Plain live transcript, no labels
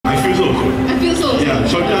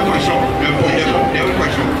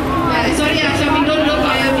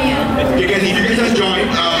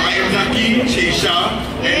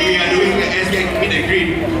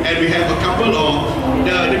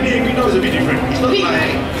It's not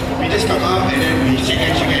like we just come up and then we shake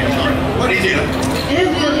hands. What is it?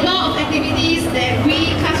 There's a lot of activities that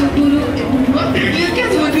we cats will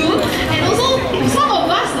do, and also some of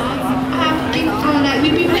us we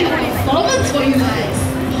prepare a performance for you guys.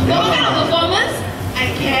 What kind of performance? I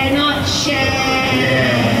cannot share.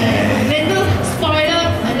 Little spoiler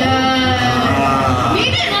alert.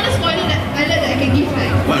 Maybe another spoiler alert that I can give,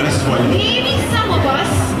 right? What is spoiler? Maybe some of us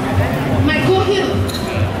might go here.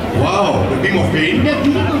 Wow, the beam of pain. The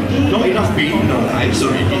beam of pain. Not enough pain in our lives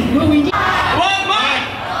already. No, we need.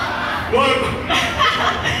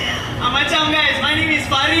 Macam guys, my name is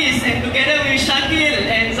Faris and together with Shakil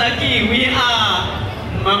and Zaki, we are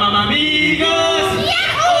Mamamigos.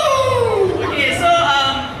 Yahoo! Okay, so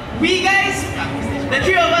we guys, the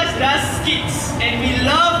three of us does skits and we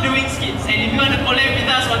love doing skits. And if you want to collab with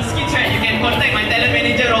us on skits, right, you can contact my talent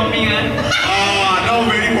manager Romping. Now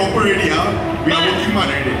very proper already, huh? We are working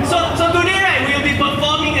hard already. So today, right, we will be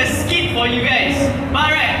performing a skit for you guys.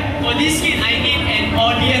 But right, for this skit, I need an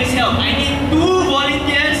audience help. I need 2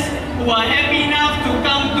 volunteers who are happy enough to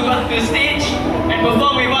come to the stage and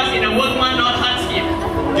perform with us in a workman not hard skit.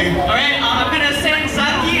 Okay. Alright, I'm gonna send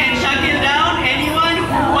Zaki and Shakil down. Anyone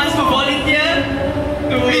who wants to volunteer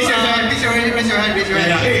to... Raise your hand.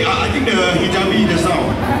 Yeah, hey, I think the hijabi just now.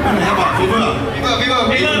 Have a favor.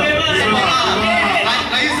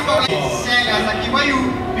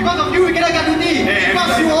 Because of you, we cannot get duty.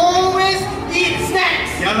 Because you always eat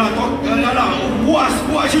snacks. Yeah, who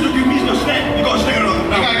asked you to give me the snack? You got snack or not?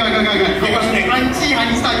 You got snack. Crunchy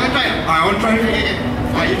honey star, you want to try? I want to try.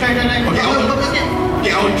 You try.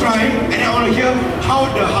 Okay, I will try. And I want to hear how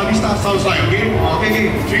the honey star sounds like, okay? Okay.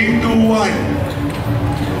 3, 2, 1.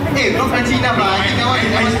 Hey, not crunchy enough lah. I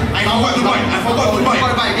forgot to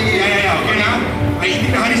buy. Yeah. Okay now. I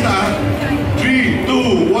eating the honey star. 3,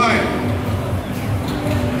 2, 1.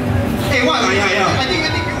 Hey, what? Yeah. I think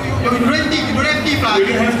you don't have teeth lah.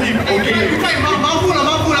 You don't have teeth. Okay. You try mouthful lah.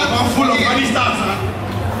 Mouthful of honey stars.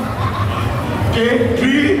 Okay,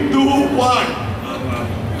 3, 2, 1.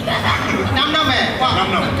 Nam eh?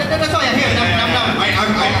 Nam. That's all I hear. Nam.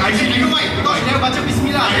 I see you. Why? Because you never baca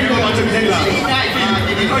Bismillah. I never baca Bismillah. You try.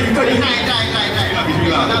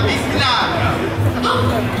 Bismillah.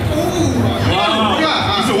 Wow.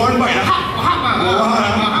 It's a 1 bite.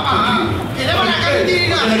 Okay, never nak kami diri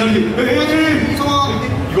dah. Hey.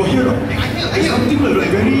 You got hear or not? I hear. Something like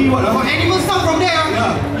very what? Animal sound from there.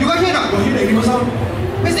 Yeah. You got hear or not? You got hear the animal sound?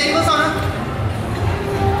 Where's the animal sound?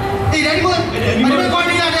 Hey, the animal. Animal go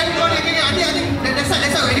ni lah. I think that's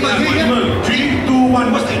animal. 3, 2,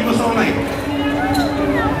 1. What's the animal sound like?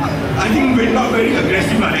 I think we're not very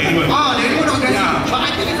aggressive like the animal. The animal not aggressive. Yeah. But I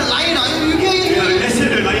think it's a lion. You hear? Yeah, let's hear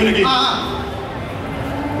the lion again.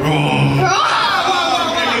 Roar.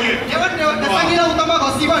 The Sangila Utama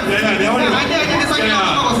got Sivan. Yeah, that one. I think the Sangila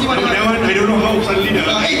Utama got Sivan. That one, I don't know how suddenly the...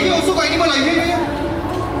 Hey, you also got animal like here.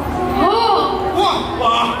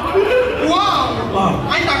 Wow.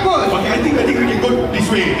 I takut. Okay, I think we can go this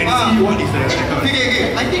way and see what is the...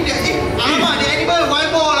 Okay. I think the animal wild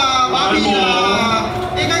boar lah, babi lah.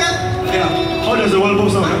 Kan? Yeah. How does the wild boar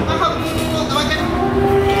sound?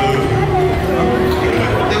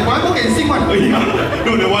 The wild boar can sing one.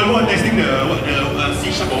 No, the wild boar testing the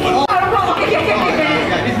sea shark or what? Okay.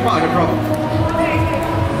 Yeah, this is part of the problem.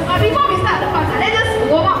 Before we start the part, let's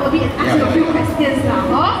just warm up a bit and ask you a few questions now.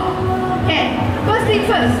 Okay, first thing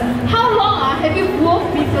first, how long have you both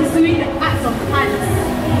been pursuing the arts of puns?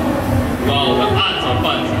 Wow, the arts of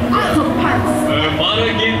puns. Arts of puns. My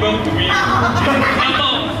mother gave birth to me. Come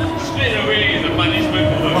out straight away is a punishment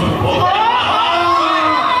for her.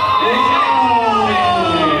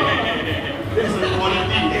 That's a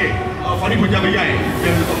quality. Funny Punjabi guy.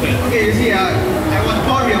 Okay, you see, I was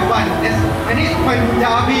born with a pun. I need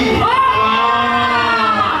Punjabi.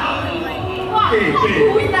 Okay.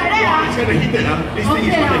 Who is like that? It's kind of heated, This thing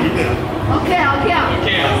is kind of heated. Okay.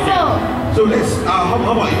 So let's, how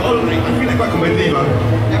about you all, I feel like quite competitive,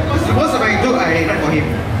 Yeah, because most of my joke I write for him.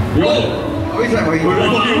 Always write for him.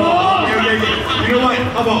 Okay. You know what?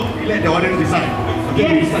 How about we let the audience decide?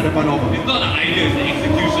 Okay, we start the pun off. It's not the idea, it's the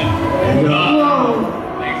execution. Wow.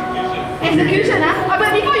 The Execution, execution. But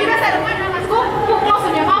before you guys start the pun, must go put close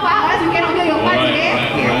on your mouth, or else you cannot hear your pun today.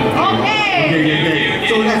 Okay.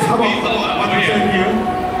 So let's, how about one person here?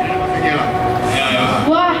 Okay lah. Yeah.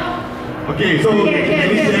 Wow. Okay, so we're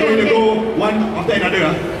going to go one after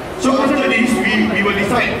another. So after this, we will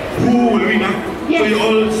decide who will win. So you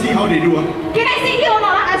all see how they do. Can I sit here or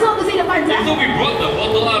not? I just want to see the puns. So we brought the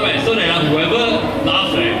bottle up, right, so that whoever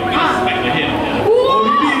laughs, right, we can smack the head of them. Oh,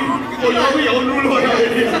 really? Oh, you have your own rule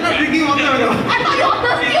already. I'm not drinking water. I thought you were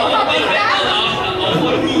thirsty or something.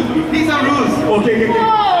 All rules. Need some rules. Okay. Okay.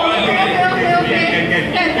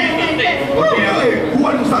 Who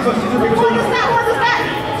wants to start first? Scissors, paper, stone.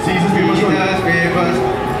 Scissors, paper, stone.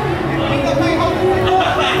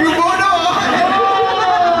 You bodoh.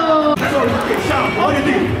 Okay, Shah, what do you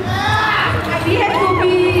think? We have to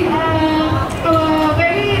be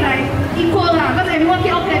very like equal lah, because everyone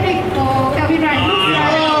keep on clapping for Calvin, right?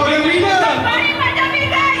 Oh, the winner. Somebody but the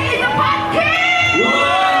winner is the pumpkin!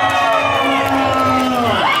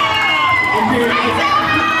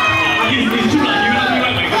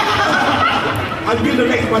 Until the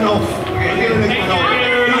next one off. Until the next one off.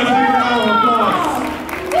 Guys, give a round of applause.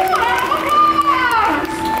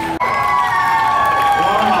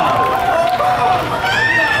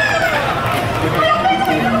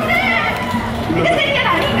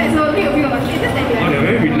 They're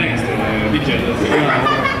very relaxed and a bit jealous.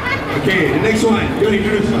 Okay, the next one. You're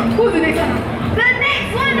introduced. Who's the next one? The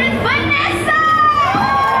next one is Vanessa!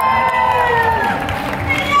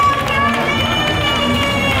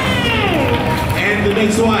 And the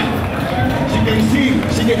next one. She can sing,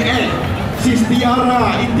 she can act. She's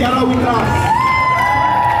Tiara, in Tiara with us.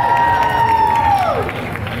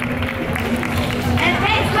 And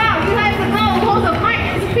next now, you guys will know who holds the mic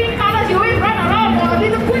and pink colors. You always run around for a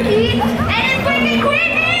little quickie. And it's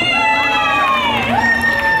Quickie!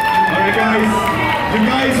 Alright guys, you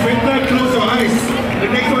guys better close your eyes. The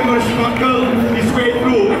next one gonna snorkel his way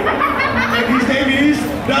through. And his name is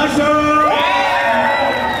Dasha!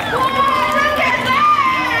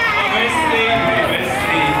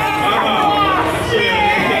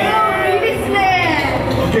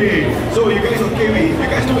 Okay, so you guys okay with? You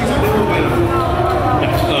guys know each other well?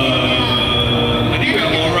 I think we're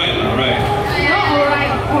alright, right?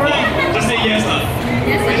 Just say yes, lah.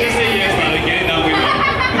 Just say yes, lah. Get it done with.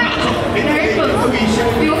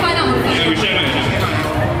 We will find out. Yeah, we share.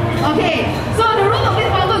 Okay, so the rule of this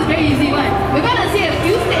puzzle is very easy one. We're gonna say a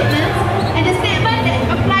few statements, and the statement that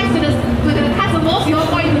applies to the task of most, you all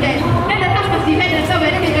point to that. Then the task must defend themselves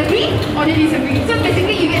whether they agree or they disagree. So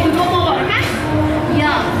basically, you get to know more about the task.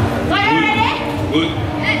 Yeah. So are you ready? Good.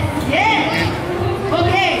 Yes. Yeah.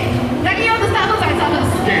 Okay. Lucky you want to start first, I start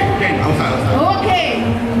first. Okay, I'll start. Okay.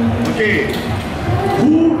 Okay,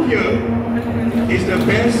 who here is the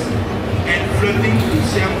best at flirting to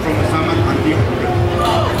Siam from a Saman auntie?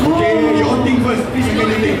 Okay, you all think first. 3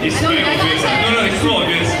 seconds to think. It's very obvious. No, it's so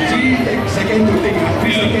obvious. 3 seconds to think.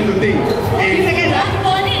 3 seconds to think. 3 seconds, huh?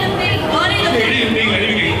 Let him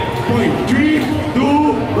think. Point. 3, 2,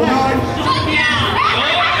 1.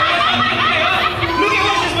 Look at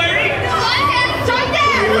what she's wearing. Chontia.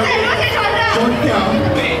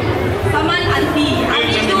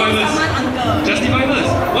 Justify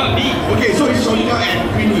first. What, me? Okay, so it's Chontia and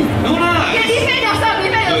Queenie. No lah. Okay, defend yourself. No,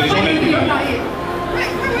 it's not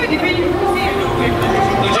Defend yourself.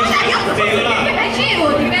 No, just say it lah. Actually, it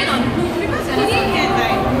will depend on because you can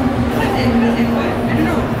like I don't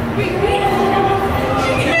know.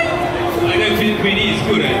 I know Queenie is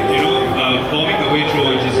good at, forming the way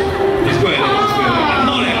through, which is good at that. I'm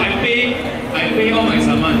not like, I pay all my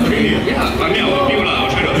saman. Really? Yeah, I mean, I'll appeal lah.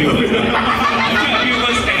 I'll try to appeal first. I'll try to appeal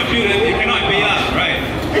first and appeal, then they cannot pay lah, right?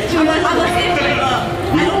 I'm the same flavor.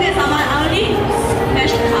 I don't get someone, I only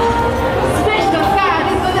smash the car. Smash the car.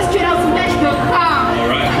 This goes straight out to smash the car.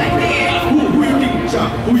 Alright. Who you think, Sha?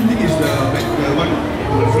 Who you think is the one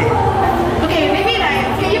the flirt? Okay, maybe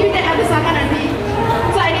like, can you pretend I'm the Saman auntie?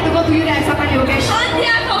 So I need to go to you then I Saman you, okay? Auntie,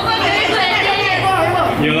 I'm confirm very good at it.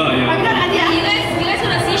 Yeah lah, yeah. I'm not auntie. You guys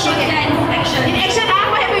wanna see Shakira in action? In action,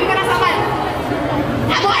 what happened? You kena Saman.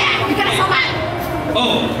 You kena Saman.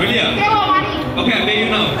 Oh, really? Pay more money. Okay, I pay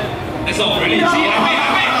you now. That's all, really. See, I pay.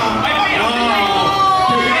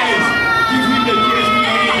 Okay, guys, give him the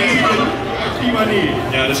GST money.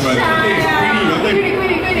 Yeah, that's right. Okay, Queenie, your turn.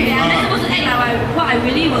 Queenie. Yeah, I'm not supposed to act like what I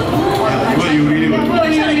really will do. What you really want?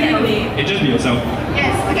 I'm trying to get away. Hey, just be yourself.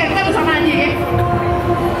 Yes, okay, kita tu Saman auntie, okay?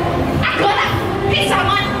 Aku lah. Pick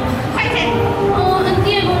Saman. 快点. Oh,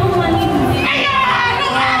 auntie, I got no money today. Aiyah, no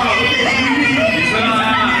money. Listen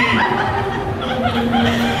lah.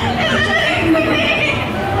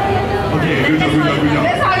 Okay, good job.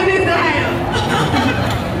 That's how it is, right?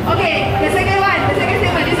 Okay, the second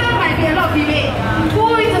statement. This one might be a lot of debate.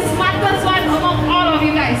 Who is the smartest one among all of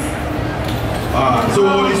you guys? So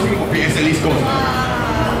let's speak of PSLE scores.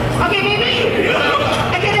 Okay, maybe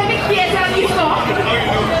academic PSLE score.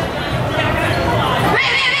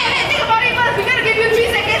 Wait, think about it first. We're gonna give you 3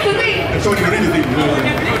 seconds to think. Sorry, you need to think.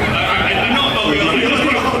 I'm not talking. I just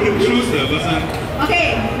want to choose the person.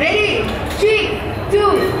 Okay, ready? 3, 2,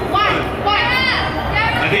 1, point.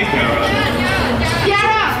 I think it's Tiara.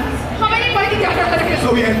 Tiara. How many points did Tiara get?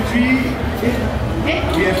 So we have 3. Eh?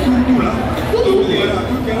 We have 2 lah. Two Tiara,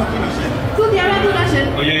 two Dashan. Two Tiara, two Dashan.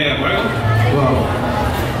 Oh yeah, correct. Wow.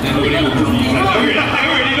 Then nobody will put me.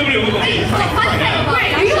 Nobody will put me.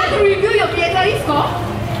 Wait, do you want to review your PSLE score?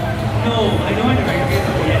 No, I don't want to review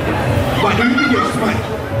it yet. But do you think you're smart?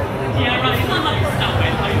 Tiara, it's not how you start, but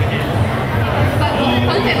it's how you end. But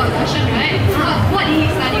contact got Dashan, right? What did he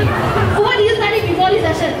study? What did you study before this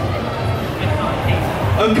session?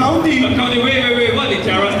 Accounting. Accounting. Wait. What did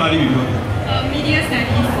Tiara study before? Media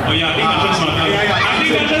studies. Oh yeah, I think Dashan smarter. I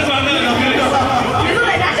think Dashan smarter. You look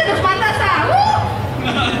like Dashan the smartest, Woo!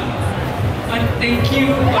 Thank you.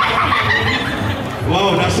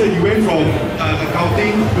 Wow, Dashan, you went from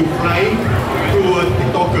accounting to flying to a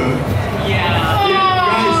TikToker. Yeah.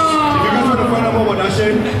 Guys, if you guys want to find out more about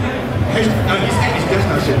Dashan, his app is just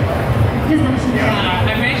Dashan. Just Dashan. Yeah,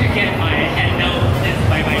 I managed to get my handle just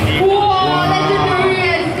by my name. Whoa, legendary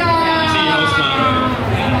Edgar! See how smart.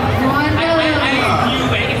 I knew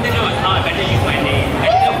when Instagram was out, I better use my name. I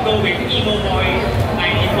didn't go with emo boy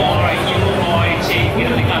 94 or emo boy chick, you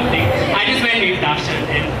know, that kind of thing. I just went with Dashan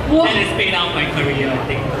and that has paid out my career, I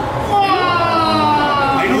think. I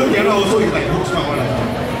know Tiara also is like book smart one.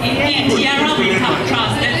 In Tiara, we have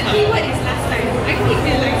trust. The keyword is last time. I think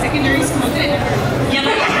in like secondary school, then Yeah,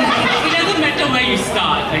 but it doesn't matter where you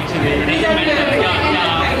start, actually. It doesn't matter.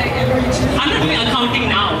 Yeah. I like average. I'm not doing accounting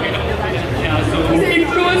now, you know. Yeah, so. He's an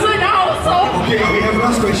influencer now, so. Okay, we have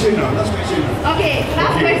last question now. Okay,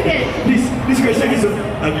 last question. This question is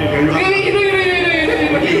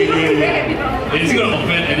Is it gonna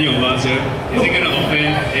offend any of us here? Is it gonna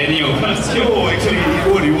offend any of us here? No, actually, it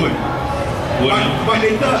won't. But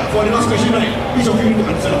later, for the last question, right, each of you need to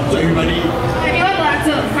answer. So everybody. Anyone to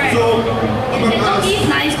answer? Correct. So, They don't give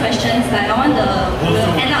nice questions, like I want the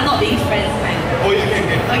end up not being friends, right? oh yeah, can.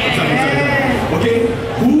 Okay. Okay,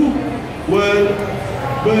 who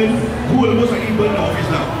will most likely burn the office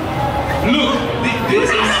now? Look, this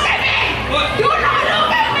is. What? Do not look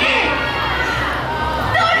at me!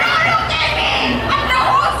 Do not look at me! I'm the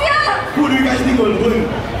host here! Who do you guys think will burn?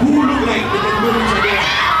 Who look like they can burn each other?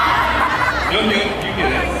 You hear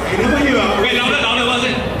that? I never hear. Wait, louder, what's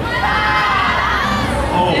it?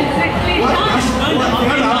 Oh. Exactly. What? She burned the office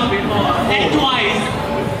Tiara? down before. And twice.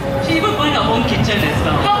 She even burned her own kitchen as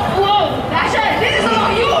well. Whoa! Dashan, this is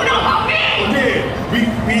about you, not about me! Okay, we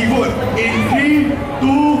vote in 3,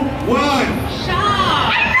 2, 1. Sharp!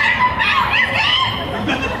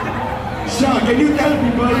 Shah, can you tell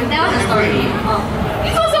people? That was a story.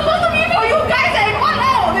 This was supposed to be for you guys and what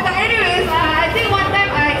now? Anyways, I think one time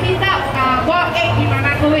I heated up boiled egg in my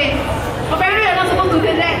microwave. Apparently you're not supposed to do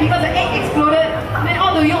that because the egg exploded. Then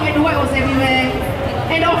all the yolk and the white was everywhere.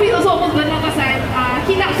 And the office also almost burned out because I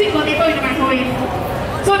heat up sweet potato in the microwave.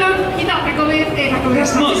 So don't heat up microwave.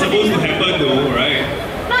 That's not supposed to happen though, right?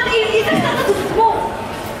 No, it just started to smoke.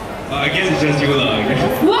 I guess it's just you lah.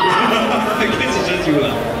 What? I guess it's just you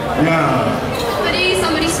lah. Yeah.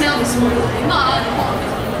 Somebody smelled the smoke. Not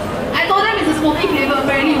I told them it's a smoky flavor,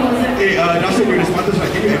 apparently it wasn't. Hey, Dashan, you're the smartest,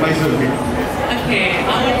 right? Can you advise her a bit? Okay, I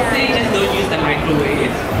would say just don't use the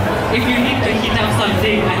microwave. If you need to heat up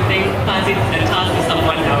something, I think pass it the task to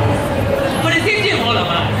someone else. For the safety of all of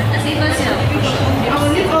us. the safest here. I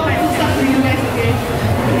will leave all my good stuff to you guys, okay?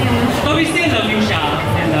 Yeah. But we still love you, Shah.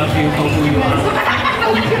 And love you for who you are.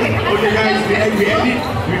 Okay guys, we end it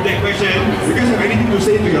with that question. You guys have anything to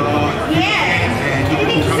say to your Yes!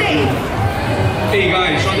 Anything to say? Hey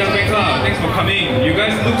guys, Shonja Club, thanks for coming. You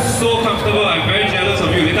guys look so comfortable. I'm very jealous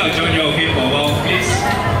of you. Later I'll join you, okay, for a while. Please.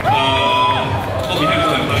 We have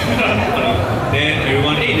to have time. Then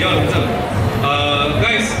everyone, hey, they all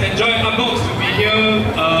guys, enjoy Unbox to be here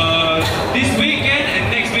this weekend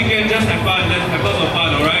and next weekend. Just have fun. Let's have lots of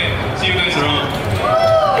fun, alright? See you guys around.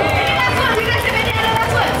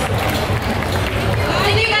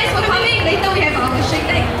 Thank you guys for coming. Later we have our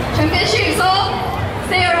SGAG championship, so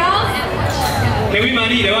stay around and watch. Can we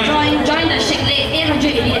money that one? Join the SGAG,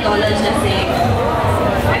 $888, just saying.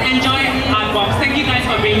 And enjoy Unbox. Thank you guys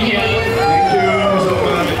for being here. Thank you so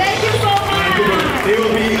much. Thank you so much! They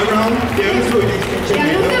will be around. They will also Yeah,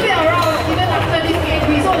 they'll still be around even after this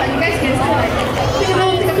game, so like you guys can still like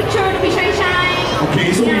take a picture, to be shine.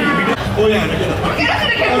 Okay, so oh yeah,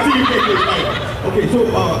 okay, so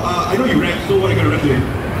I know you rap, so what are you gonna rap today?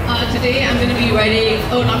 Today I'm going to be writing,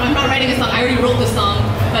 I'm not writing a song, I already wrote the song,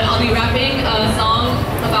 but I'll be rapping a song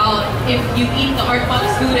about if you eat the art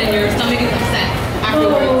box food and your stomach is upset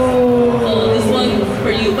afterwards. So this one's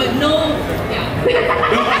for you, but no, yeah.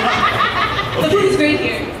 The food is great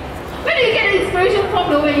here. Where do you get the inspiration from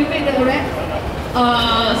though when you make the rap?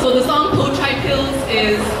 So the song Po Chai Pills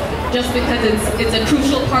is just because it's a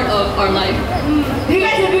crucial part of our life. You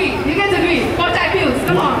guys agree? Po Chai Jack Pills,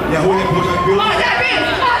 come on. Yeah, who had Jack Pills? Oh, Jack Pills!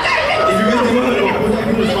 Oh, Jack Pills! If you guys never heard about Jack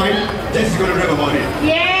Pills, it's fine. Jess is gonna rap about it.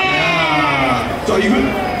 Yeah! So are you good?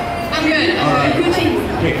 I'm good. Alright. Good cheese.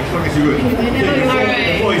 Okay, as long as you're good.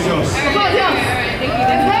 The floor is yours. The floor is yours. Alright, thank you.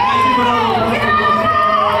 Let's go!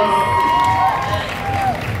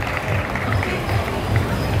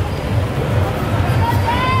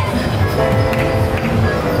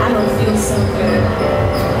 I don't feel so good.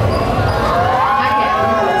 I get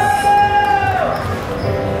lost.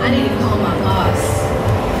 I need to call my boss.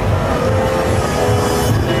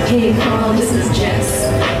 Hey Carl, this is Jess.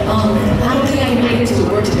 I don't think I can make it to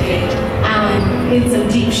work today. I'm in some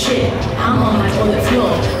deep shit. I'm on my toilet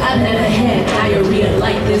floor. I've never had diarrhea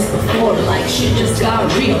like this before. Like shit just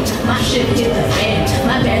got real. My shit hit the fan.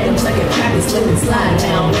 My bathroom's like a crappy slip and slide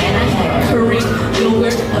now, man. I had curry,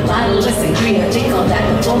 yogurt, a bottle of sangria. They call that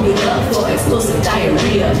the formula for explosive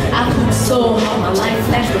diarrhea. I pooped so hard, my life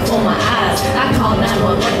flashed before my eyes. I called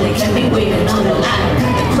 911, they kept me waiting on the line.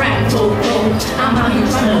 Got the crack, I'm out here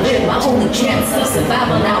trying to live. My only chance of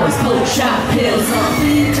survival now is cold shot pills. I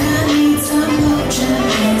think I need some potion.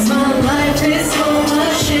 My life is full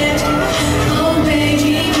of shit. Oh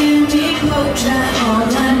baby, give me potion. All I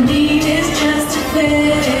need is just a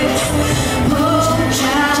fix.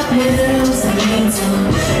 Potion pills. I need some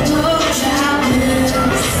potion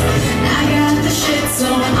pills. I got the shit, so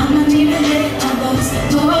I'ma need a hit of those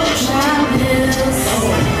potion pills.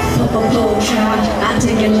 I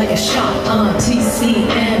take it like a shot on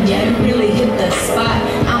TCM. Yeah, it really hit the spot.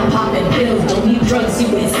 I'm popping pills, don't need drugs, you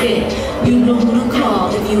is it. You know who to call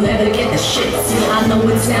if you ever get the shits. I know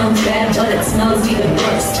it sounds bad, but it smells even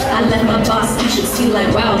worse. I let my boss, he should see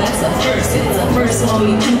like, wow, that's a first. It's a first for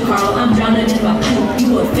me too, Carl. I'm drowning in my poop.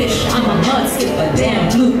 You a fish, I'm a mud, skip a damn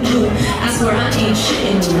bloop. I swear I ain't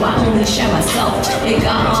shitting you, I only share myself. It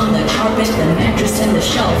got on the carpet, the mattress, and the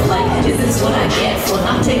shelf. Like, is this what I get for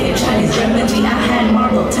not taking Chinese remedy? I had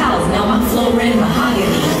marble tiles, now I'm flooring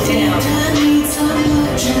mahogany. Damn. I need some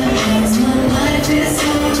potion, my life is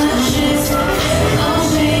so much shit. Oh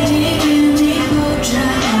baby, give me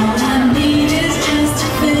potion. All I need is just a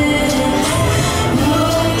fix.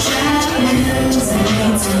 Potion pills, I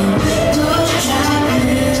need some potion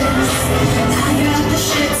pills. I got the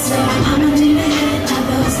shit, so I'ma need a hit of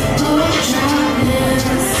those potion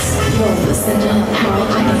pills. Yo, listen up, Carl,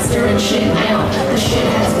 I am stirring shit now. The shit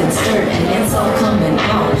has been stirred and it's all coming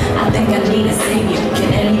out. I think I need a savior.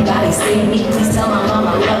 Can anybody save me? Please tell my mom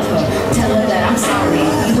I love her. Tell her that I'm sorry.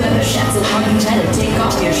 You ever shat so hard you had to take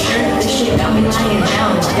off your shirt? This shit got me lying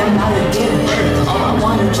down like I'm about to give birth. All I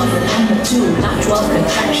wanted was a number 2, not 12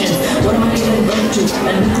 contractions. What am I giving birth to?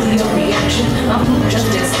 A nuclear reaction? My poop just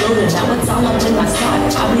exploded. Now it's all up in my sock.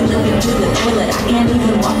 I'll be looking to the toilet. I can't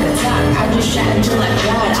even walk a talk. I just shat until I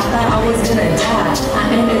cried. I thought I was gonna die. I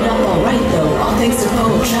ended up alright though. All thanks to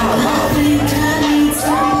Cold Child. Wow. I think I need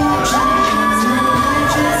some potion. My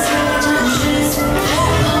life is so much shit.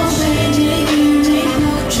 Oh baby, give me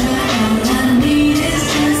potion. All I need is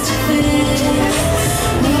just a fix.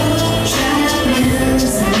 Potion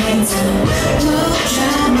pills. I need some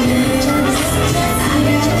potion pills. I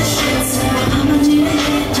got the shit, so I'ma need a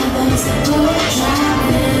hit of those potion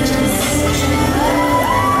pills.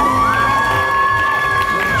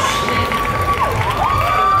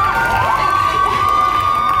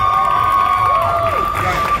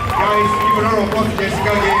 Guys, give a round of applause to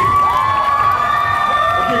Jessica again.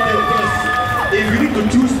 Okay, Jess, if you need to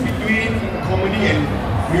choose between comedy and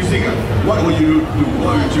music, what will you do?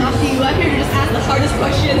 What will you choose? After you left here, you just ask the hardest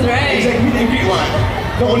questions, right? Exactly, and pick one.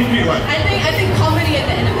 The only pick one. I think comedy at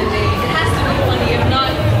the end of the day, it has to be funny. If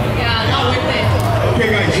not, yeah, not worth it.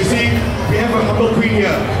 Okay guys, you see, we have a humble queen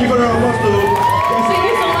here. Give a round of applause to Jessica. Thank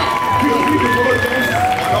you so much. Feel free to follow Jess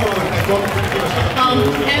on our platform.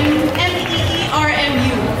 MEERMU.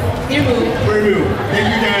 Irmu. Review. Thank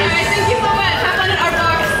you guys. Alright, thank you so much. Have fun at Art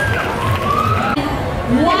Box.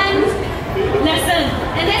 One lesson,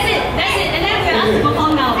 and that's it. And then we're asked to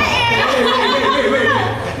perform now.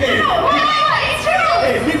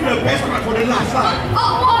 Hey, leave the best part for the last time.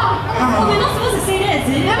 Oh, we're not supposed to say that,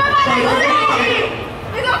 is it? Never mind,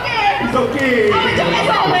 it's okay. It's okay. I will just make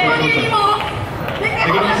it funny anymore.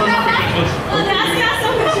 Oh, they're asking us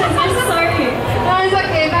some questions. I'm so sorry. No, it's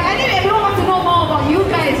okay. But anyway, everyone wants to know more about you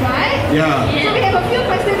guys, right? Yeah. So we have a few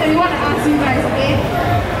questions that we want to ask you guys, okay?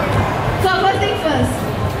 So first thing first.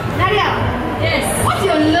 Nadia, Yes. what's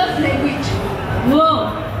your love language?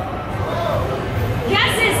 Whoa. Can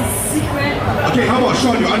I say it's a secret? Okay, how about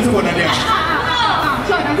Sean? You answer for Nadia.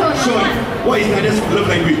 Sean, answer on Sean, what is Nadia's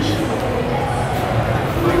love language?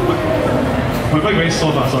 My mic very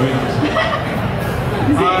soft, sorry.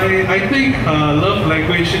 I think her love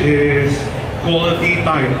language is quality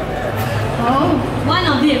time. Oh. One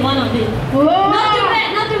of it. Oh.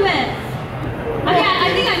 Not too bad. Okay, I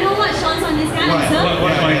think I know what Sean's on this guy answer.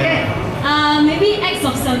 What Okay. Maybe acts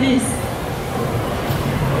of service.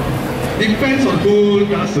 Depends on who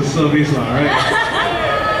does the service, right?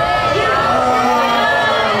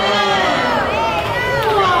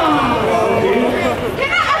 Can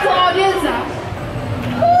I ask the audience,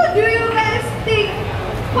 who do you guys think?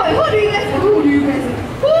 Who do you guys think?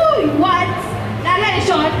 Who wants Nala and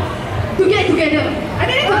Sean to get together? I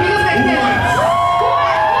think it's the biggest question.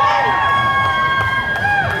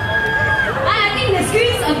 I think the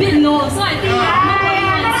screen's a bit low, so I think nobody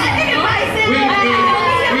wants it.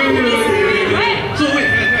 So wait,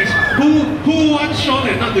 guys, who wants Sean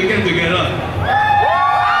and not to get together?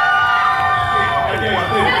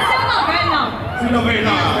 Still not very loud. Still not very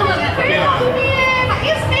loud. Very loud to me, my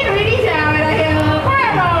ears pain already, when I hear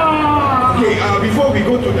Okay, before we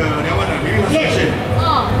go to the that one, maybe last question.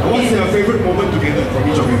 What's your favorite moment together from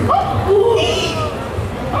each of you?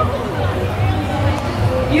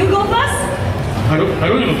 You go first. I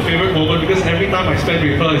don't have a favorite moment because every time I spend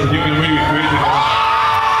with her is a new memory we create together.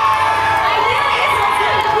 I knew this was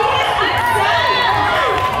gonna be his answer.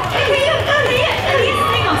 Can you at least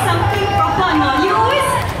think of something proper? No, you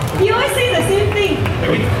always say the same thing.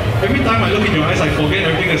 Every time I look in your eyes, I forget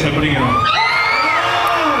everything that's happening.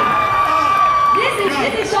 This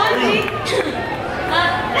is Sean G.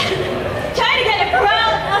 Trying to get a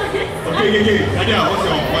crowd. Okay. Nadia, what's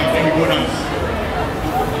your one? Then we go dance.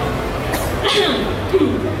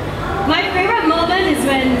 My favorite moment is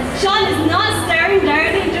when Sean is not staring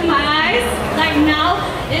directly into my eyes, like now.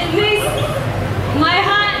 It makes my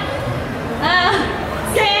heart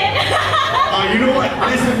sad. You know what?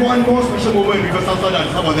 Let's have one more special moment with a salsa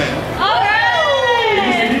dance. How about that? Alright!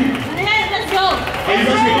 Yeah, let's go. Are you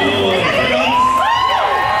guys ready? Salsa dance?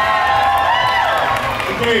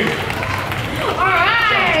 Okay.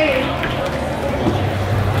 Alright.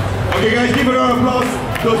 Okay, guys, give a round of applause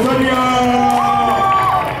to Sonia.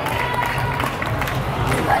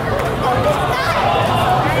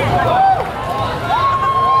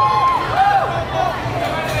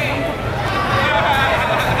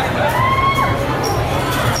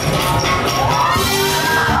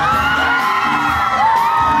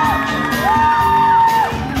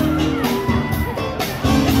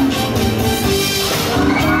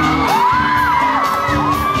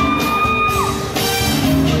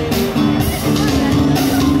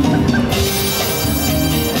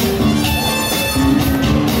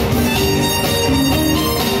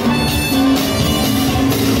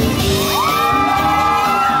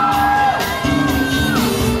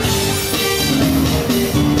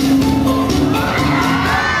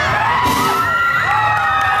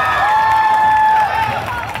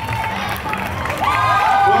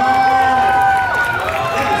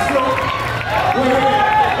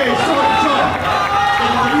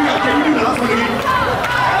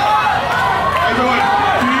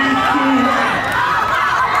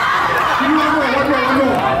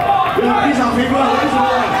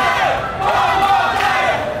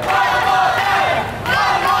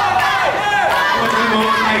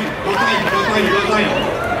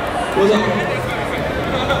 What's up?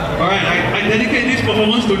 Alright, I dedicate this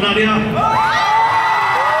performance to Nadia.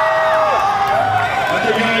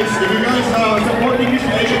 Okay guys, if you guys are supporting this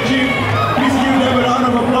relationship, please give them a round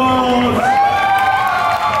of applause.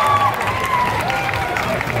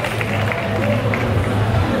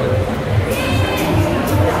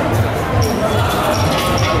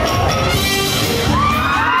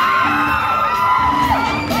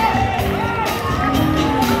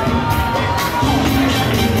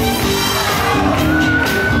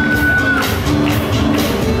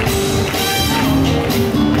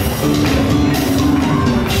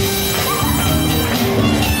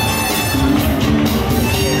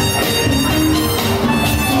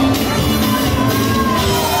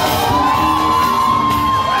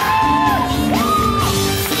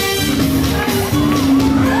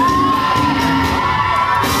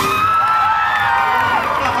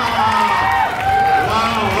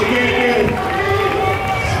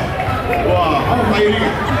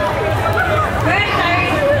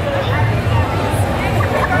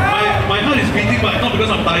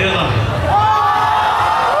 because I'm tired lah.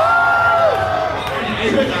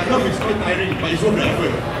 Love is quite tiring, but it's worth the effort.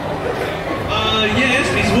 Yes,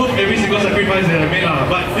 it's worth every single sacrifice that I made lah.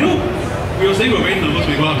 But you know, we were saying we're very nervous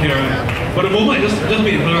when we go up here, right? But the moment I just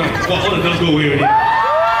meet her, right, wow, all the nerves go away already.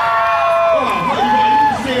 Wow, what you got anything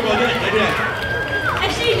to say about that idea?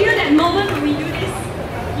 Actually, you know that moment when we do this,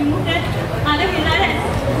 you move that, then we like that.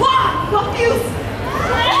 Wow, confused.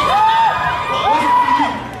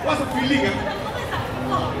 What's the feeling?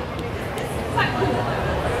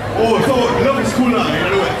 Oh, so love is cool lah, in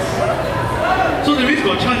other words. So that means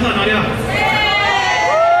got chance, Nadia.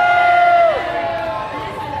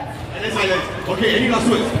 And then silence. Okay, any last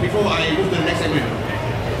words before I move to the next segment?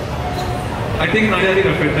 I think Nadia did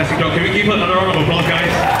a fantastic job. Can we give her another round of applause,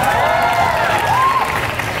 guys?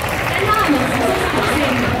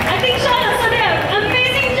 I think Sean also did an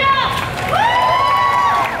amazing job!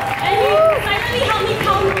 And he finally helped me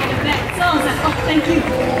count at the back. So I was like, oh, thank you.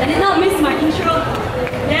 I did not miss my intro.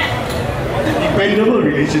 Yeah. What a dependable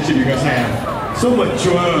relationship you guys have. So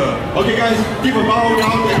mature. Okay guys, give a bow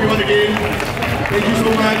round to everyone again. Thank you so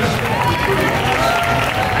much.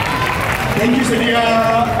 Thank you, Sadia.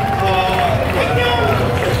 Thank you.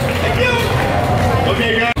 Thank you.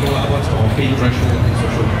 Okay guys. What's our pain threshold in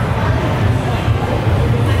social?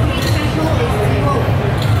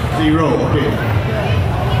 Zero, okay.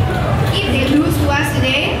 If they lose to us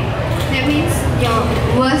today, that means you're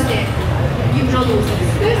worse than usual losers.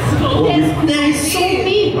 That is so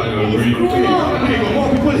mean. I agree. Okay, got more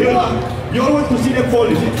people here. You all want to see them fall,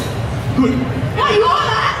 is it? Good. What you all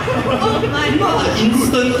are? Oh my god.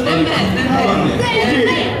 Instant.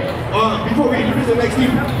 Okay. Before we introduce the next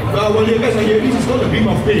team, while you guys are here, this is called the beam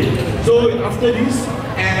of pain. So after this,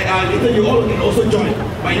 and later you all can also join.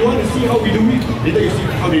 But you want to see how we do it, later you see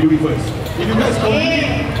how they do it first. If you guys complete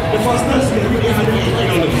the fastest, you will get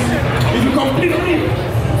 $880. If you complete it,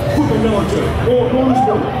 put on the voucher. No lose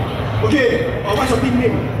no. Okay, what's your team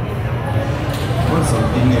name? What's our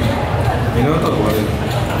team name? You never talk about it.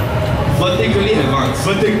 Vertically advanced.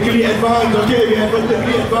 Vertically advanced. Okay, we have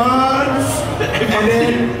vertically advanced. And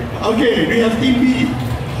then, okay, we have team B.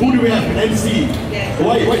 Who do we have? Nancy. Yes.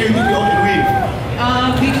 Why do you think we all can win?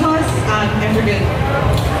 Because I'm African.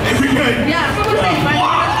 African? Yeah, someone said my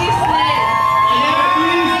family slave.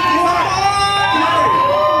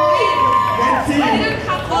 Nancy. I didn't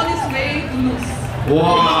come all this way to lose.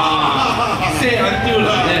 Wow. Say until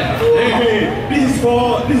like that. Okay, this is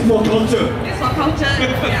for culture. This for culture.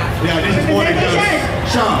 Yeah. Yeah, this is more than just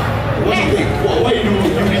Shah. What's your take? Why you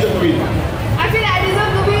deserve to win? I feel like I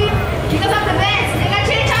deserve to win because I'm the best. Dengan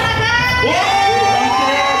ciri cara guys.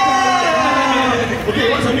 Okay,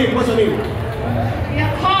 what's her name? We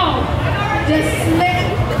are called the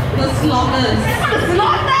slave. The slaughters. The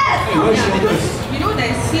slaughters. Why slaughters? You know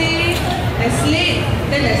there's slave,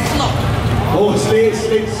 then there's slot. Oh, slave,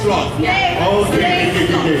 slot. Yeah.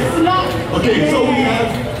 Okay. Slot. Okay, so we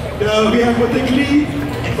have vertically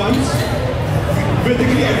advanced,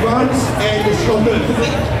 and the slaughtered.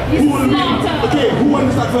 Who will win? Okay, who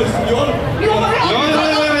wants to start first? You all? No.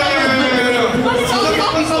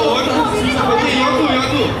 Okay, you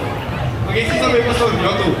two. Okay, scissors, paper, stone,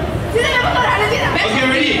 you two. Okay,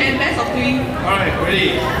 ready? And best of three. Alright,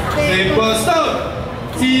 ready? Paper, stone.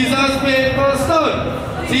 Scissors, paper, stone.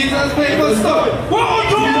 Scissors, paper, stone. 1, 2, 1.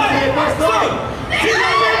 Stone.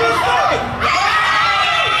 Scissors, paper, stone.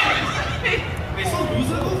 Wait, so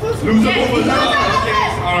loser go first? Loser go first. Okay,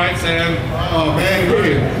 alright, Sam. Oh man,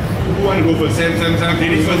 okay. Who want to go first? Sam.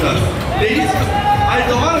 Ladies first. Ladies first. I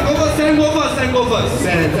don't want to go first. Sam go first.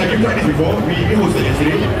 Sam, have you tried this before? We hosted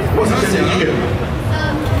yesterday. What's the challenge here?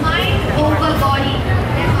 Mind over body.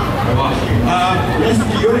 You want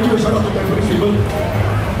to give a shout out to Tampines people?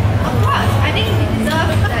 Of course, I think we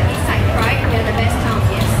deserve the East Side Pride. We are the best town.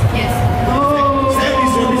 Yes. Sam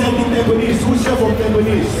is representing Tampines. Who's here from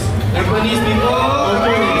Tampines? Tampines people.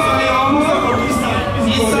 Okay. Who's here from East Side?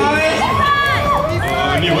 East side.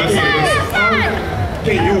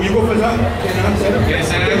 Okay, you go first, huh? Sam? Okay,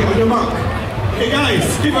 Sam. Okay, on your mark. Okay, guys,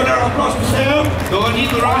 give a round of applause to Sam. Don't need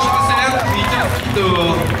to rush on Sam. We just need to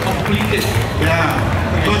complete it. Yeah.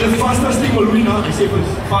 But the fastest thing will win, huh? I say first.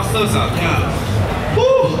 Fastest, Yeah.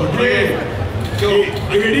 Woo! Okay. Go. Okay,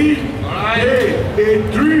 are you ready? Alright. Okay,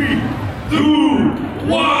 3, 2,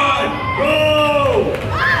 1, go!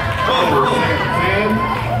 Sam.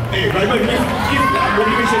 Hey, driver, give that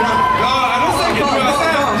motivation up. No, I don't think you can do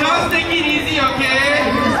yourself. Just take it easy, okay?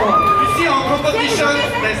 You see our competition,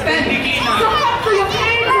 there's 10 degree now. To your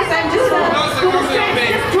parents, I'm just Not succumb to your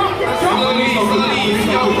pain. Slowly. You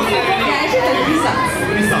see our competition. Yeah, actually the three sucks.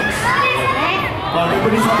 Tampines sucks.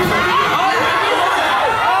 Tampines sucks.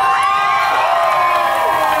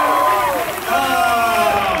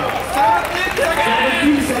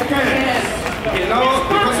 17 seconds. Okay, now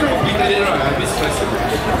because you completed it, right? I'm a bit stressed. I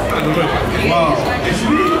don't know. Wow.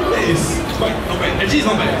 Actually, that is quite not bad. Actually, it's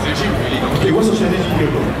not bad. It's actually really not bad. Okay, what's your strategy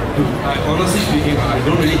here, bro? Honestly speaking, I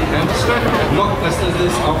don't really have a strength. I've not tested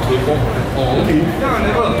this out before at all. Okay. Yeah,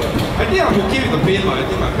 never. I think I'm okay with the pain, but I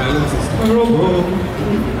think my balance is terrible.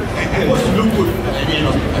 And what's to look good at the end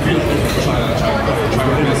of it? I feel like that's Try my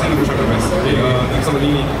best. I'm gonna try my best. Okay, somebody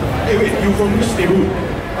need. Hey, wait, you from which neighborhood?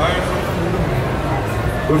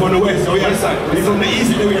 We're from the west, so yeah. West side. We're from the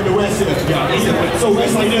east and then we have the west here. Yeah, east. So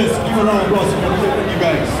west siders, give a round of applause for you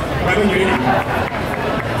guys. Right when you're ready.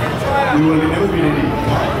 We will never be ready.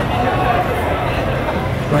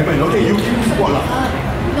 Right man, okay, you keep support lah.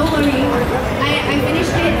 Don't worry. I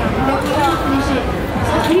finished it. Don't finish it.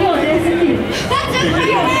 So Rio, there's a team. That's a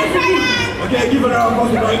Rio, there's a team. Okay, give a round of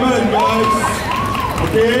applause to Diamond, guys.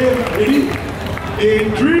 Okay, ready?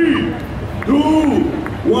 In 3, 2,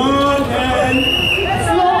 1, and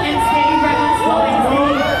Slow and steady, Brandon. Slow and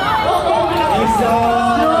steady.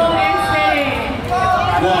 Slow and steady.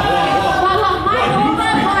 Wow, my whole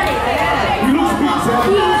body. You look big, sir.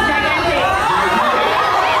 He is gigantic.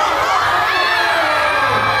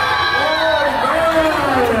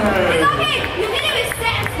 It's okay. You did it with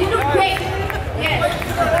sense. You look great. Yes.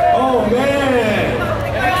 Oh man.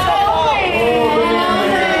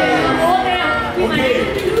 Okay.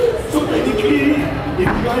 So technically, if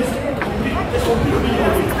you guys complete, let's complete the video.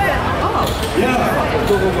 Yeah.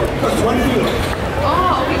 Go. That's one thing.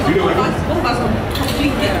 Oh, okay. So both of us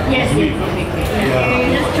complete it. Yes. Yeah.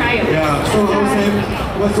 Just try it. Yeah. So Sam,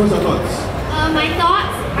 what's your thoughts? My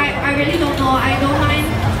thoughts, I really don't know. I don't mind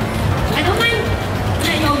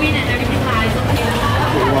that you'll win and everything lah. It's okay.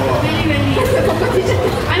 Really.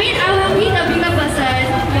 I mean, I will be the bigger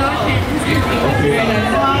person. Your chance.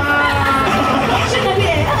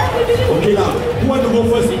 Okay lah. Who want to go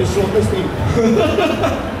first in the strongest team?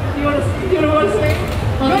 You want to say? You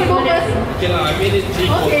want to go first? Okay lah, I made it 3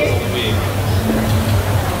 quarters of the way.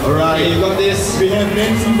 Alright, You got this. we have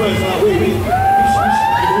Nancy first. Wait.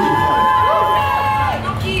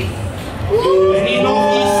 Any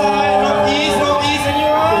northeast side, northeast,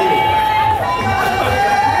 anyone?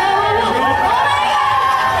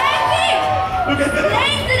 Look at that.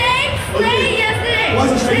 Playing today, playing yesterday.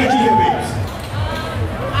 What's the strategy here, babes?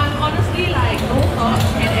 I'm honestly like no thoughts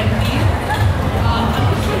and empty. I'm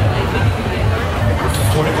just sure like maybe like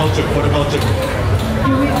For the culture.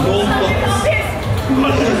 No thoughts.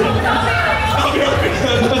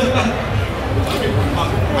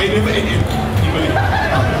 I never end it.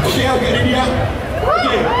 Okay, I'll get ready.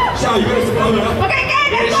 Okay, Shah, you gotta sit down now. Okay,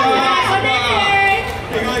 let's go.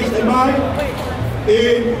 Okay guys, stand by.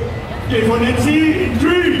 Okay, for Nancy, in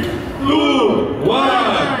 3, 2,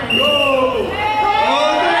 1, go!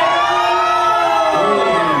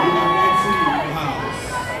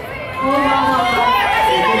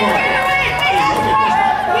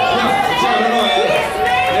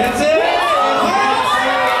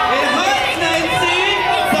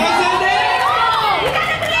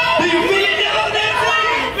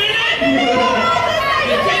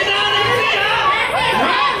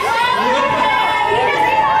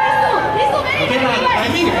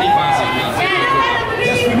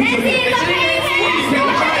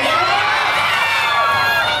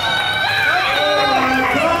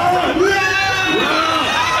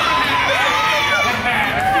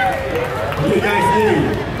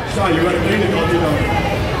 You gotta bring the culture down.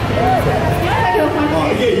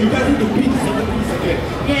 Okay, you guys need to beat 70 seconds.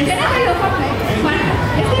 Yes. Can I tell you a fun fact?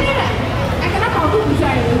 Yesterday, I cannot talk to you.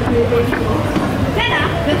 Then,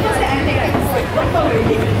 the first day I take like,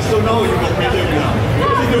 So now you got better now.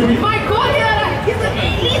 my goal here, is to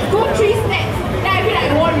at least go 3 steps. Then I feel like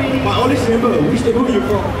I won really. But always remember, which table are you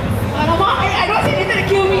from? I don't see anything to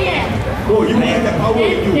kill me yet. Bro, you have that power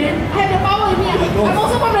in you. Then, I have the power in me. I'm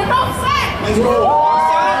also from the north side. Let's go.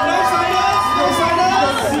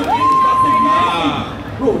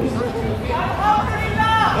 Bro, this is...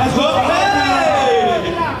 Let's go!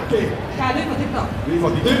 Hey! Okay. can I do it for TikTok? Ready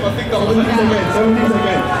for TikTok? 17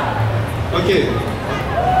 seconds. Okay.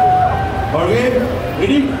 Okay,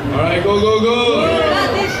 ready? Alright, go.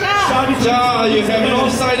 Shah, you have no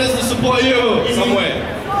outsiders to support you somewhere.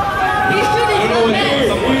 He should I don't know where.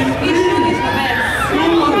 Somewhere. He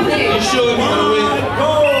should win.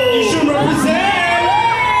 You should represent.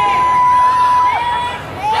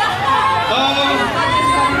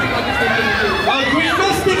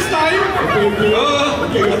 Greatness takes time.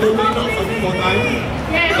 Okay, we have to take notes a bit more time.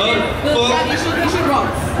 He should rock.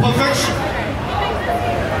 Perfection.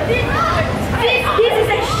 This is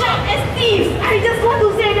as sharp as thieves. I just want to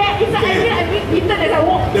say that. It's like I feel like being beaten as I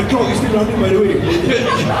walk. The clock is still running, by the way.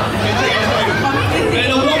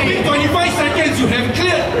 And a whopping 25 seconds, you have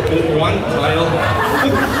cleared 1 tile.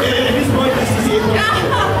 At this point, let's see it.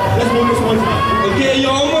 Let's bonus points now. Okay,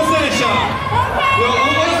 you're almost there, Shah. You're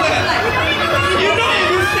almost there. You know if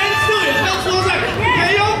you stand still, it helps one side. Can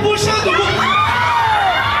you all push out the book?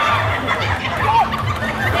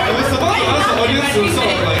 I was about to ask the audience to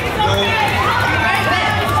sort of like, you know,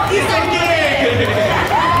 it's okay.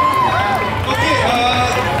 Okay,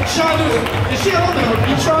 Is she allowed to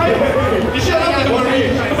retry? Is she allowed to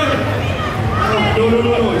retry? No,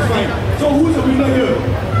 it's fine. So who's the winner here?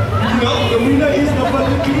 No, the winner is the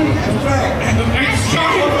vertically abstract.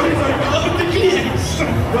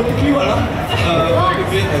 Vertically what?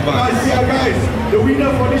 Guys, the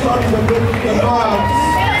winner for this one is the vertically advanced.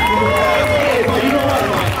 But you know what?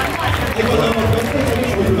 I got a better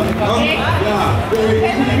challenge for you. Yeah.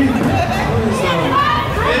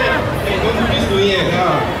 Hey, don't do this to me.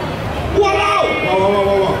 Wow!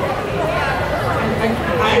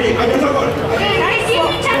 I just got.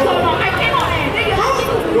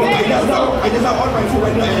 No, I just now on my food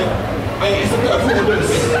and I accepted a food orders.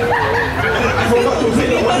 And I forgot to say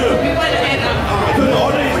the order. So the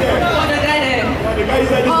order is there. The guy is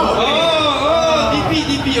there.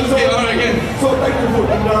 DP, okay, alright, again. So thank you for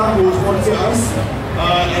Panda who sponsor us.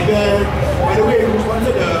 And then, by the way, who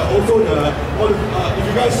sponsored if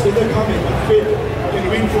you guys later come and participate, you can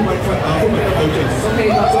win food vouchers. Okay,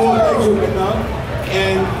 so thank you Panda.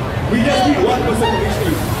 And we just need one person from each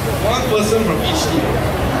team. One person from each team.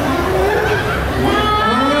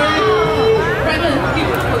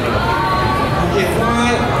 Okay,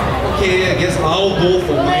 fine. Okay, I guess I'll go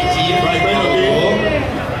for my team. Right, okay.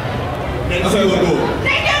 Nancy will go.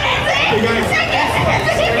 Okay, guys.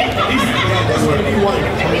 That's already one.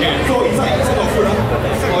 Okay. So inside of food,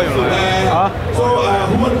 so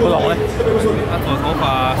who want to go?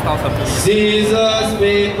 Scissors,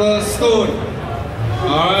 paper, stone.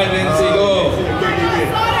 Alright, Nancy, go.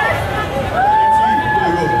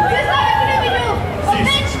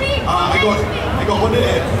 I got order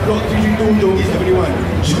at block 332 East Avenue 1.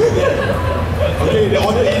 Okay, the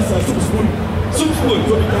order is soup spoon. Soup spoon.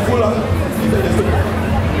 So be careful lah.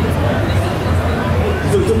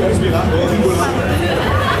 So very speed lah. Don't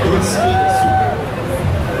spill soup.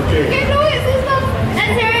 Okay. Okay, no, it's this one.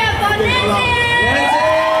 Let's hear it for Nancy.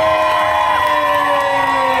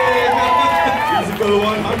 Physical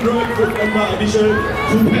 100 food Panda edition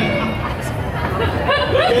 2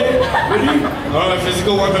 Okay, ready? Alright,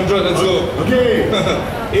 physical 100, let's go. Okay,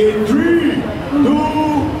 in 3, 2,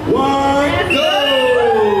 1, go!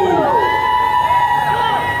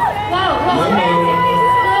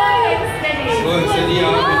 Slow and steady, we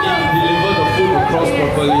need to deliver the food across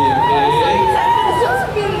properly, okay?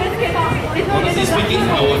 Honestly speaking,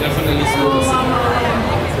 I will definitely slow this down.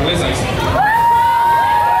 Unless I speak.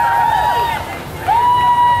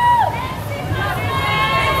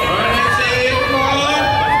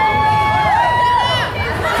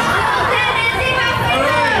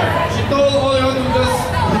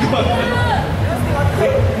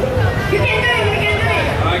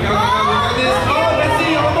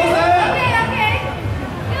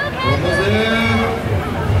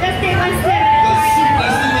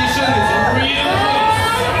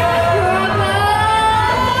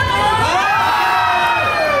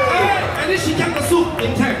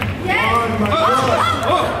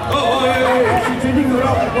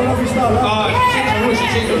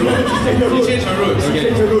 She changed her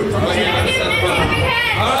route. Okay.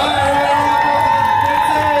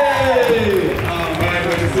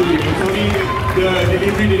 The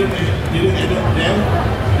delivery didn't end up there.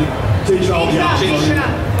 Change route.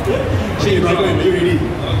 Change route. Are you ready?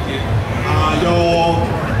 Okay.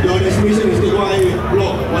 Your destination is statewide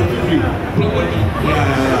block 123. Block 123. Yeah.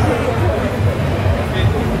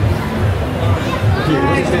 Okay,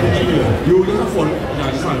 what's the strategy here? You just have fun. Yeah, I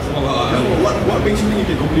just want to follow. What makes you think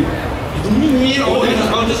you can complete?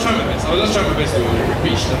 I'll just try my best. I'll just try my best to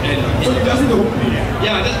reach the end. So you just need to complete?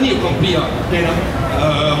 Yeah, I just need to complete. Okay,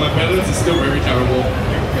 my balance is still very terrible.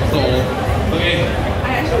 So, okay.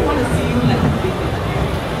 I actually want to see you like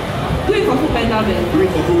do it for Food Panda, man. Do it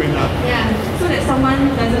for Food Panda? Yeah, so that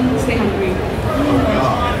someone doesn't stay hungry.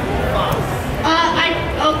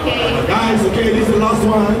 Okay. Guys, okay, this is the last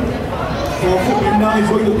one. For Food Panda, is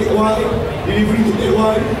going to take one. Delivery to take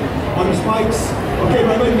one. On the spikes. Okay,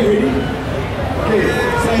 Baba, get ready? Okay,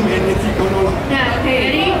 Sam and Nancy, count all up. Yeah, okay,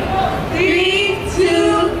 ready? 3,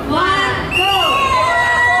 2, 1, go!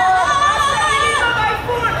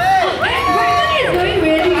 Everybody is going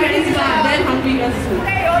really, really fast. Then hungry just food.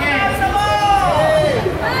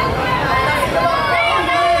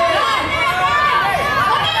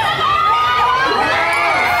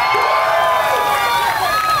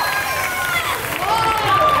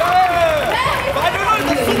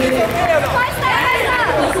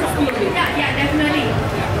 Yeah, definitely.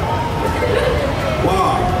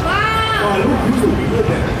 Wow. Look, who's the winner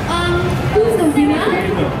then? Who's the winner?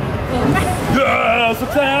 Yeah,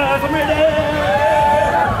 success! I'm ready!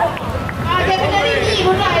 Definitely me.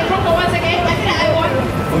 Hold on, I broke for 1 second. I feel like I won.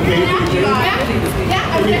 Okay.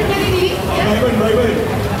 Yeah, I'm definitely me. Driver,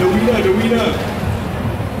 the winner.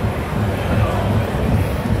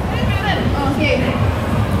 Okay.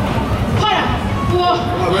 Hold on. Whoa.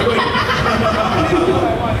 Wait.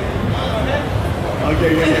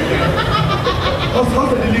 Okay. How's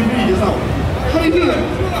the delivery just now? How do you feel?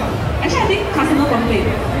 Actually, I think customer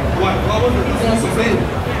complained. What was the customer saying?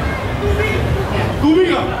 Too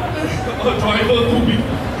big ah? Driver too big.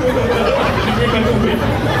 Delivery man too big.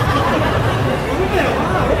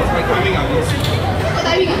 What's my timing ah? Got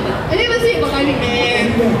timing ah? I didn't even see it got timing. Got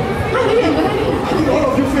timing. I think all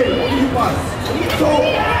of you fail. Only you pass. So,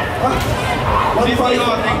 1-5.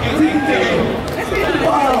 Thank you.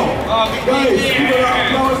 Wow. Guys, give a round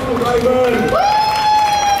of applause to driver.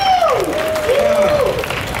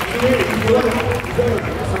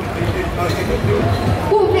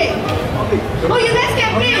 Who play? Oh, you guys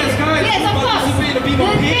can play? Yes, of course. The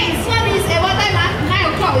next one is at what time?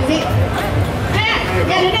 9 o'clock, is it? Yeah,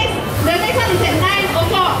 the next one is at 9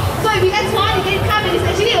 o'clock. So if you guys want, you can come and it's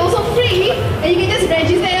actually also free. And you can just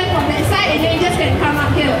register from that side and then you just can come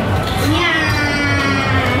up here.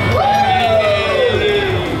 Yeah. Woo!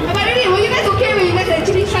 But really, were you guys okay when you guys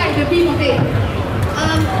actually tried the beef buffet?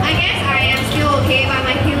 I guess I am still okay, but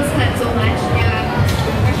my heels hurt so much.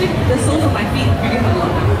 Yeah. Actually, the soles of my feet really hurt a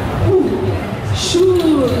lot.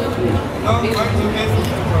 Sure. No, I'm okay.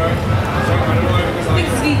 Alright. Sorry, I don't know why because I... Big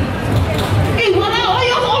sweet. Hey, walao, why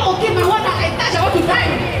you all okay? My one I touch, I want to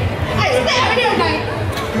die. I stare already, I'm like...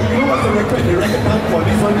 You know what's the record? The record time for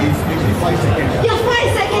this one is actually 5 seconds. Yeah,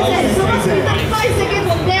 5 seconds there. So must be 5 seconds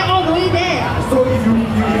from there all the way there. So if you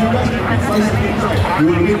guys can beat 5 seconds, you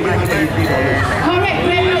will win $880. Correct,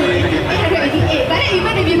 great. 888. But then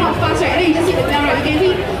even if you're not fast, right, then you just hit the bell, right, you can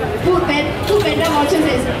win two vendor vouchers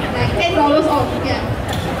that's like $10 off. Yeah,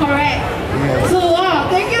 correct. Yeah. So,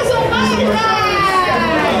 thank you so much, guys.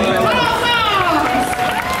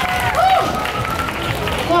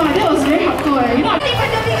 Wow, that was very hardcore. You know, I think we're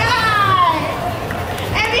the big eye.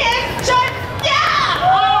 And we have John. Yeah.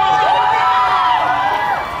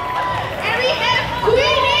 And we have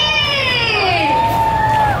Queenie.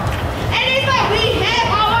 And in fact, we have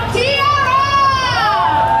our Tiara.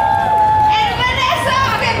 And Vanessa.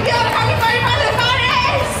 Okay, thank you very much for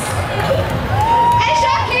this. And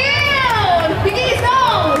Shakil. Picking his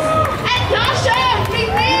nose. And Dasha.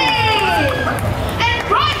 Picking. And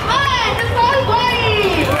Brightman, the ball boy.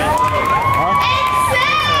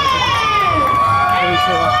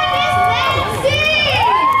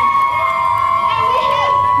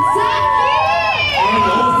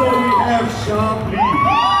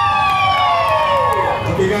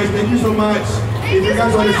 Okay guys, thank you so much. If you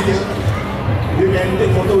guys want to see it, you can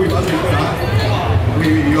take photo with us later.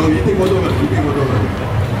 You take photo. You take photo.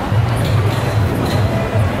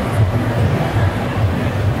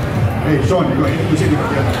 Hey Sean, you got anything to say to me?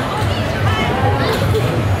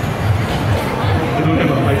 I don't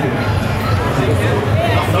have a mic.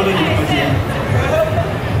 Now that you have a mic.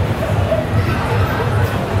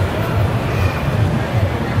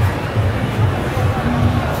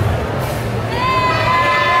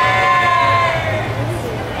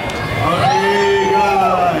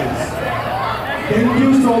 Thank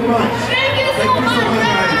you so much. Thank you so much,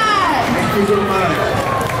 guys. Thank you so much.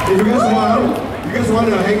 If you guys want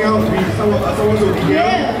to hang out with someone over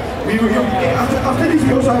here, we will after this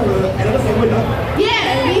we also have another segment.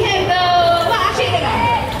 Yeah, we have the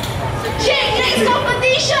shake next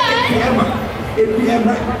competition. 8 p.m.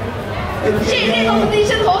 right? Shake next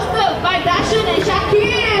competition hosted by Dashan and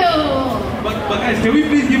Shakil. But guys, can we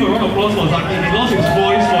please give a round of applause for Zaki? He lost his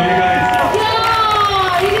voice for you guys.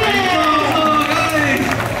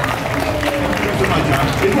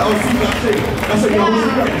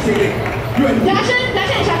 Dashan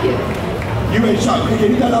and Shakil. You and Shak, can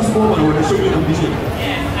you tell us more about the shake competition?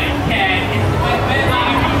 Yes, I can. It's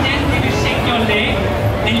whereby you pretend to shake your leg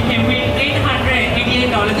and you can win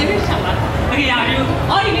 $888. Okay,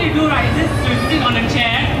 yeah, all you need to do, right, is just sit on a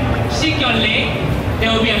chair, shake your leg.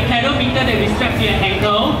 There will be a pedometer that will be strapped to your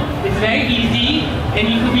ankle. It's very easy,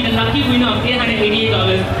 and you could be the lucky winner of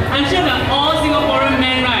 $888. I'm sure that all Singaporean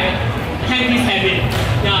men, right, have this habit.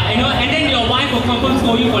 Yeah, you know, and then your wife will confirm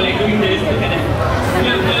scold you for like doing this. Look at that.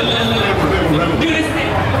 Do this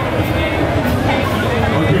thing.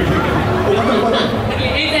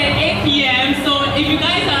 Okay, it's at 8 p.m. So if you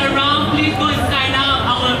guys are around, please go and sign up.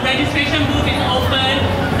 Our registration booth is open.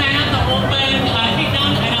 Sign up to open. Take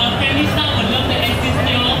down, and our friendly staff would love to assist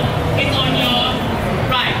you. It's on your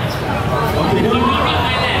right. Okay, on your right,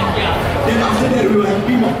 my left. Yeah. Then after that, we will have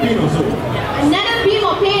Beam of Pain also. Another Beam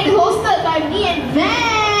of Pain hosted by me and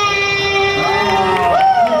Van.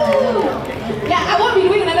 Yeah, I won't be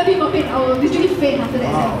doing another Beam of Pain. I will literally faint after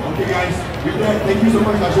that. Okay guys. With that, thank you so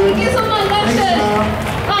much, Darshan. Thank you so much, Thanks,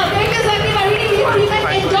 Darshan.